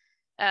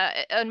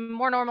a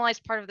more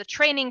normalized part of the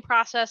training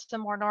process, a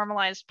more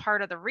normalized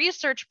part of the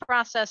research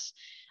process.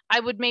 I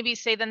would maybe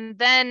say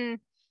then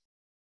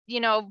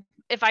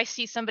if I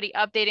see somebody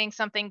updating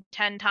something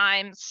 10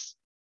 times,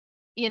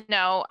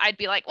 I'd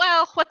be like,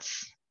 well,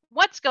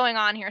 what's going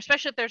on here,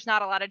 especially if there's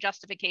not a lot of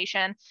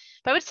justification.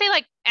 But I would say,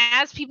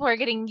 as people are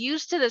getting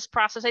used to this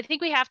process, I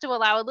think we have to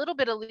allow a little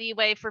bit of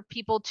leeway for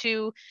people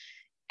to,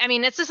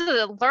 this is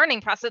a learning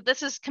process.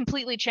 This is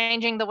completely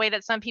changing the way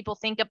that some people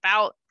think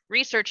about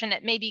research, and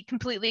it may be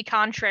completely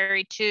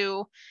contrary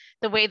to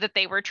the way that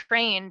they were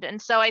trained. And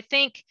so I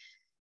think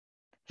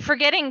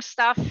forgetting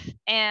stuff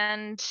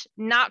and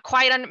not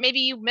quite maybe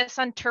you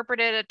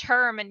misinterpreted a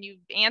term and you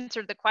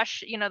answered the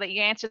question, that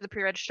you answered the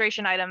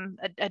pre-registration item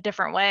a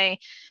different way.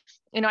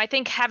 I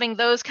think having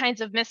those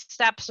kinds of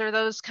missteps or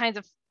those kinds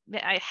of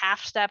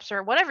half steps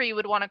or whatever you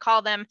would want to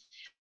call them,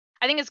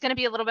 I think it's going to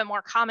be a little bit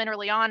more common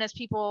early on as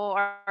people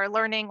are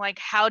learning, like,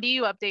 how do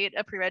you update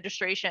a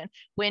pre-registration?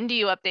 When do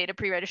you update a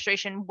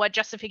pre-registration? What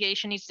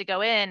justification needs to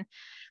go in?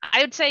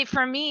 I would say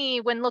for me,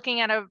 when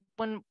looking at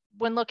when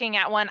looking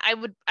at one, I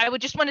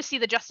would just want to see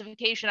the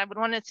justification. I would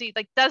want to see,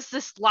 like, does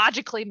this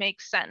logically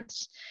make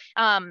sense?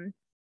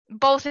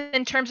 Both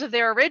in terms of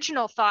their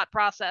original thought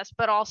process,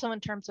 but also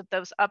in terms of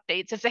those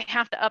updates. If they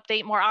have to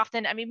update more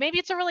often, I mean, maybe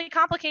it's a really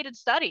complicated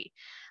study,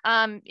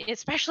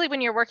 especially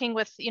when you're working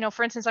with,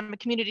 for instance, I'm a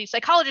community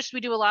psychologist. We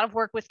do a lot of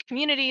work with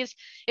communities.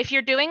 If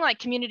you're doing like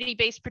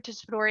community-based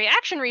participatory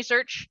action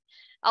research,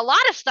 a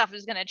lot of stuff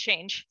is going to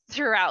change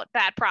throughout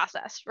that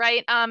process,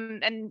 right?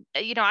 And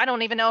I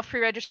don't even know if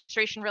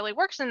pre-registration really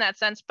works in that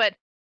sense, but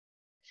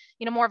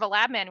more of a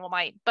lab manual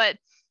might. But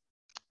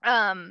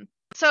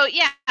so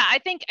yeah, I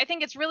think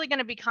it's really going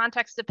to be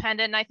context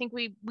dependent. And I think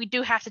we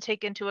do have to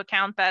take into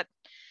account that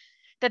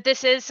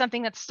this is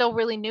something that's still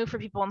really new for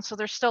people, and so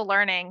they're still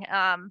learning.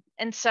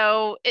 And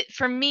so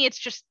for me, it's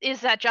just,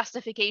 is that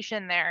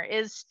justification there?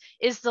 Is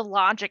the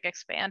logic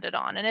expanded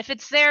on? And if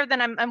it's there,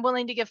 then I'm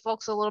willing to give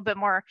folks a little bit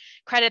more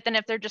credit than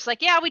if they're just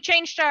like, yeah, we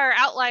changed our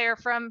outlier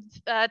from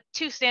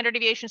 2 standard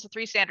deviations to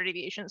 3 standard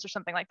deviations or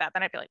something like that.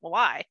 Then I'd be like, well,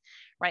 why,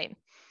 right?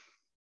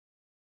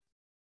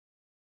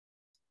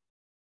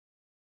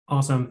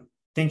 Awesome.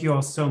 Thank you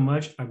all so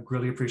much. I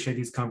really appreciate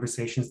these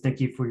conversations. Thank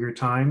you for your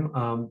time.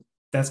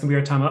 That's going to be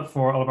our time up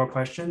for all of our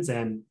questions,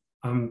 and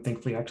I'm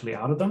thankfully actually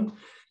out of them.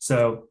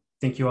 So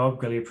thank you all,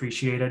 really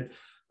appreciate it.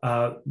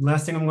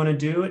 Last thing I'm going to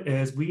do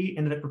is we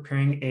ended up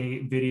preparing a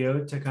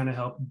video to kind of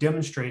help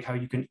demonstrate how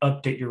you can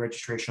update your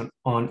registration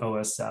on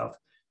OS South.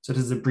 So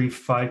this is a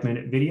brief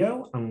 5-minute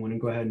video. I'm going to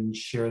go ahead and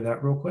share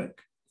that real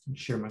quick and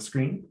share my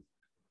screen.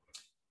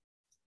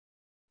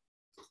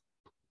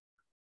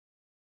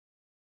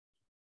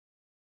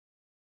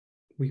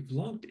 We've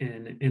logged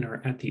in and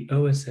are at the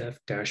OSF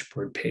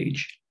dashboard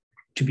page.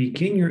 To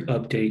begin your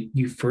update,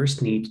 you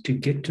first need to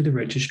get to the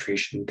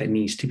registration that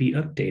needs to be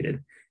updated,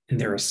 and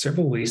there are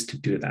several ways to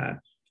do that.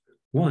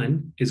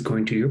 One is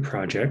going to your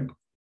project,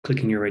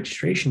 clicking your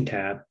registration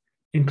tab,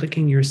 and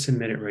clicking your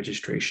submitted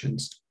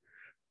registrations.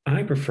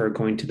 I prefer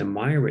going to the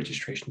My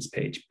Registrations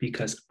page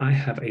because I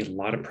have a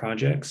lot of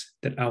projects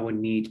that I will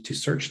need to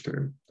search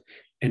through.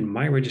 And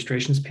My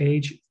Registrations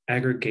page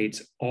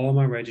aggregates all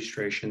my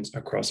registrations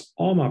across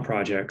all my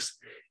projects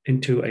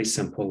into a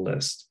simple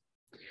list.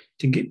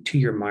 To get to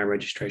your My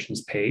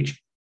Registrations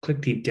page,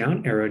 click the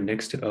down arrow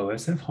next to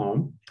OSF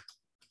Home,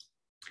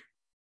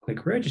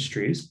 click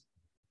Registries,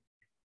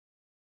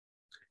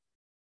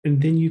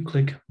 and then you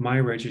click My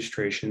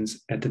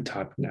Registrations at the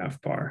top nav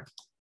bar.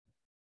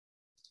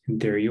 And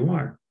there you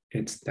are.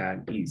 It's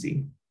that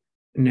easy.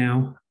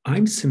 Now,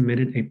 I've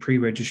submitted a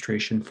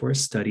pre-registration for a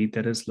study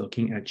that is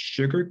looking at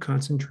sugar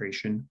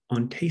concentration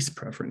on taste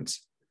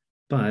preference.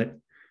 But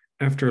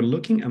after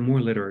looking at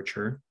more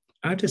literature,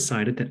 I've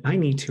decided that I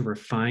need to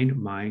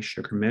refine my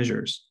sugar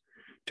measures.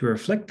 To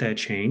reflect that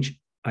change,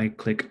 I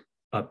click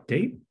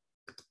Update.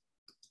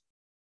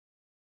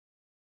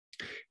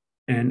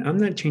 And I'm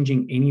not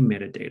changing any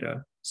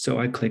metadata, so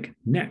I click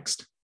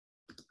Next.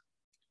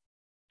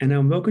 And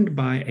I'm welcomed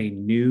by a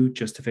new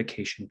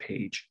justification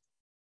page.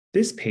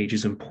 This page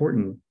is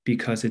important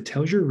because it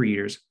tells your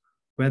readers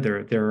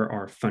whether there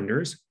are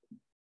funders,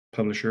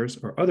 publishers,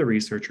 or other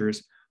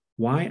researchers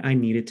why I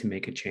needed to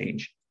make a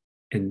change.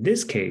 In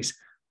this case,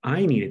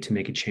 I needed to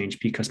make a change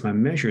because my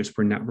measures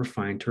were not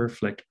refined to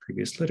reflect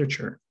previous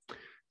literature.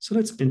 So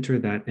let's enter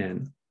that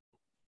in.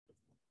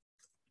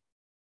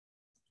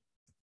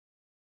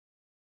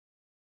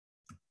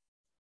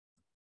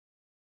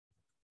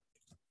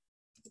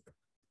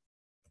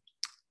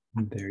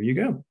 And there you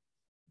go.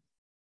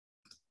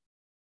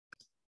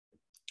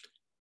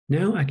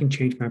 Now I can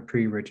change my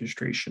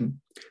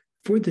pre-registration.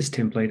 For this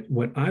template,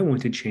 what I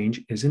want to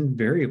change is in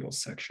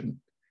variables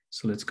section.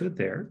 So let's go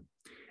there.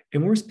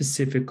 And more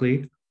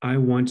specifically, I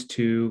want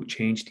to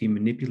change the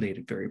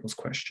manipulated variables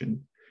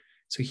question.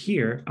 So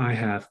here I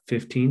have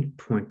 15,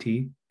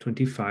 20,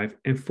 25,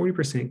 and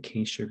 40%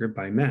 cane sugar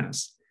by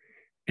mass.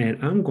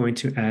 And I'm going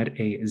to add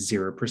a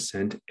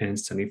 0% and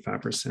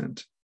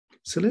 75%.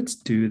 So let's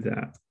do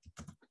that.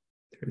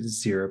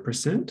 There's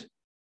 0%.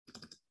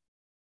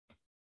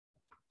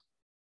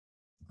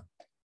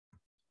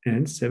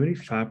 And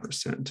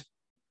 75%.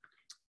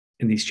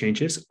 And these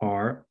changes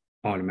are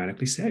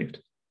automatically saved.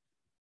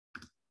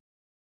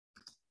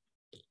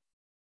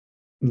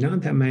 Now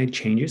that my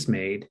change is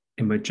made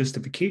and my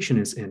justification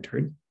is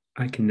entered,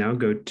 I can now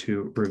go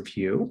to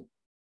Review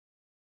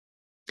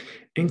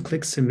and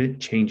click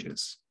Submit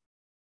Changes.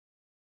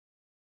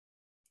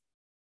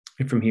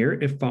 And from here,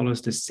 it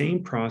follows the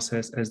same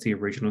process as the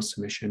original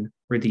submission,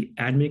 where the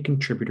admin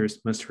contributors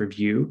must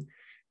review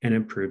and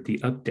approve the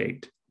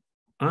update.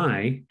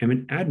 I am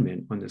an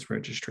admin on this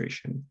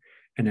registration,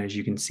 and as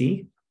you can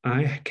see,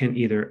 I can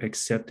either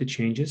accept the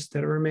changes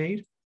that are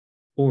made,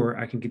 or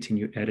I can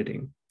continue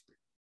editing.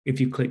 If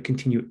you click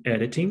Continue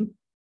Editing,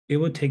 it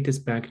will take this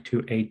back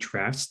to a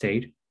draft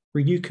state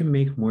where you can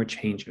make more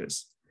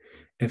changes.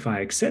 If I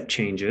accept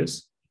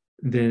changes,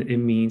 then it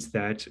means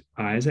that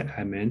I, as an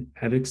admin,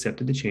 have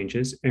accepted the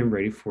changes and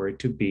ready for it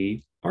to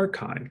be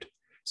archived.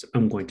 So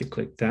I'm going to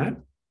click that.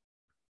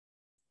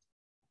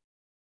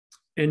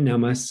 And now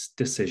my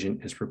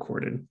decision is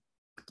recorded.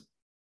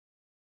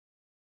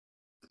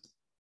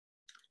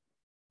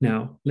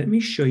 Now, let me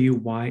show you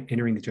why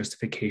entering the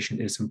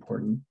justification is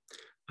important.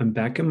 I'm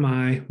back in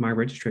my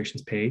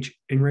registrations page,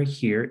 and right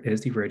here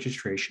is the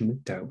registration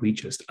that we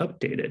just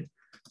updated.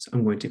 So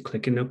I'm going to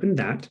click and open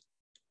that.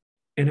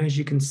 And as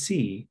you can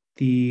see,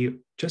 the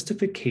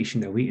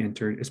justification that we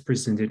entered is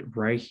presented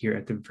right here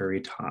at the very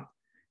top.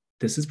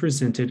 This is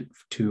presented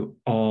to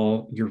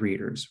all your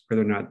readers,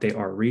 whether or not they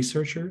are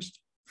researchers,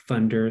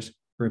 funders,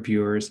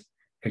 reviewers,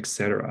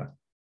 etc.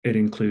 It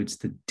includes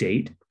the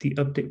date the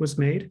update was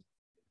made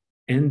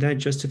and that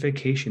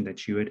justification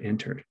that you had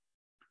entered.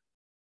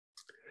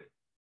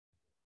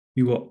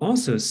 You will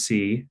also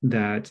see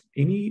that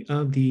any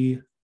of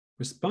the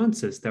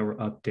responses that were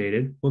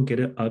updated will get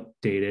an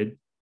updated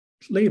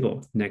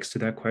label next to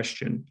that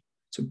question.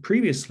 So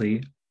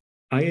previously,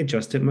 I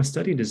adjusted my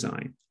study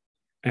design.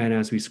 And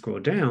as we scroll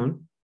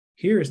down,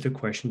 here is the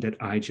question that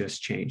I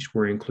just changed,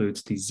 where it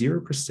includes the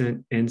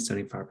 0% and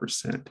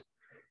 75%.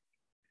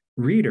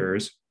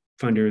 Readers,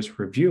 funders,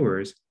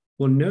 reviewers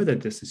will know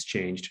that this has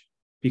changed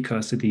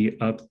because of the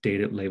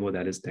updated label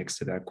that is next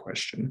to that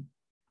question.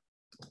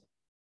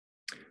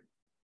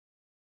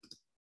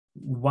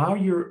 While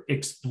you're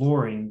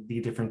exploring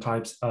the different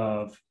types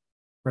of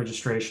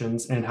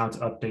registrations and how to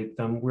update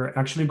them, we're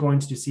actually going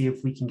to see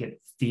if we can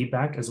get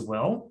feedback as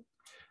well.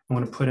 I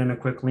want to put in a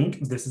quick link.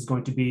 This is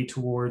going to be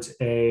towards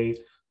a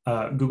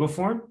Google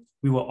form.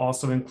 We will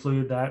also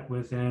include that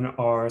within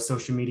our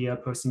social media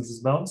postings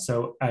as well.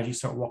 So as you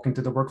start walking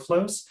through the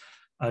workflows,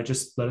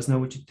 just let us know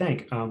what you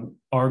think.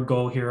 Our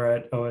goal here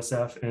at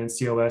OSF and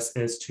COS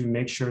is to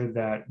make sure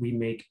that we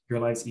make your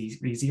lives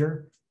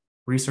easier.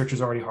 Research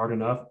is already hard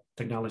enough,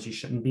 technology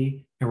shouldn't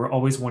be, and we're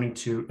always wanting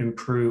to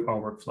improve our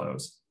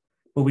workflows.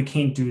 But we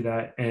can't do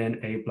that in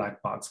a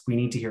black box. We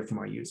need to hear from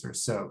our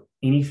users. So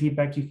any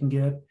feedback you can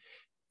give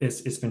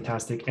is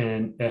fantastic,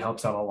 and it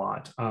helps out a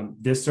lot.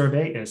 This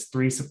survey is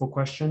 3 simple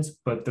questions,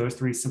 but those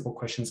 3 simple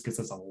questions gives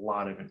us a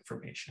lot of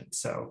information.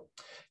 So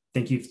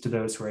thank you to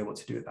those who are able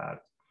to do that.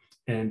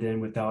 And then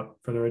without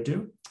further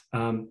ado,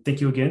 thank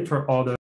you again for all the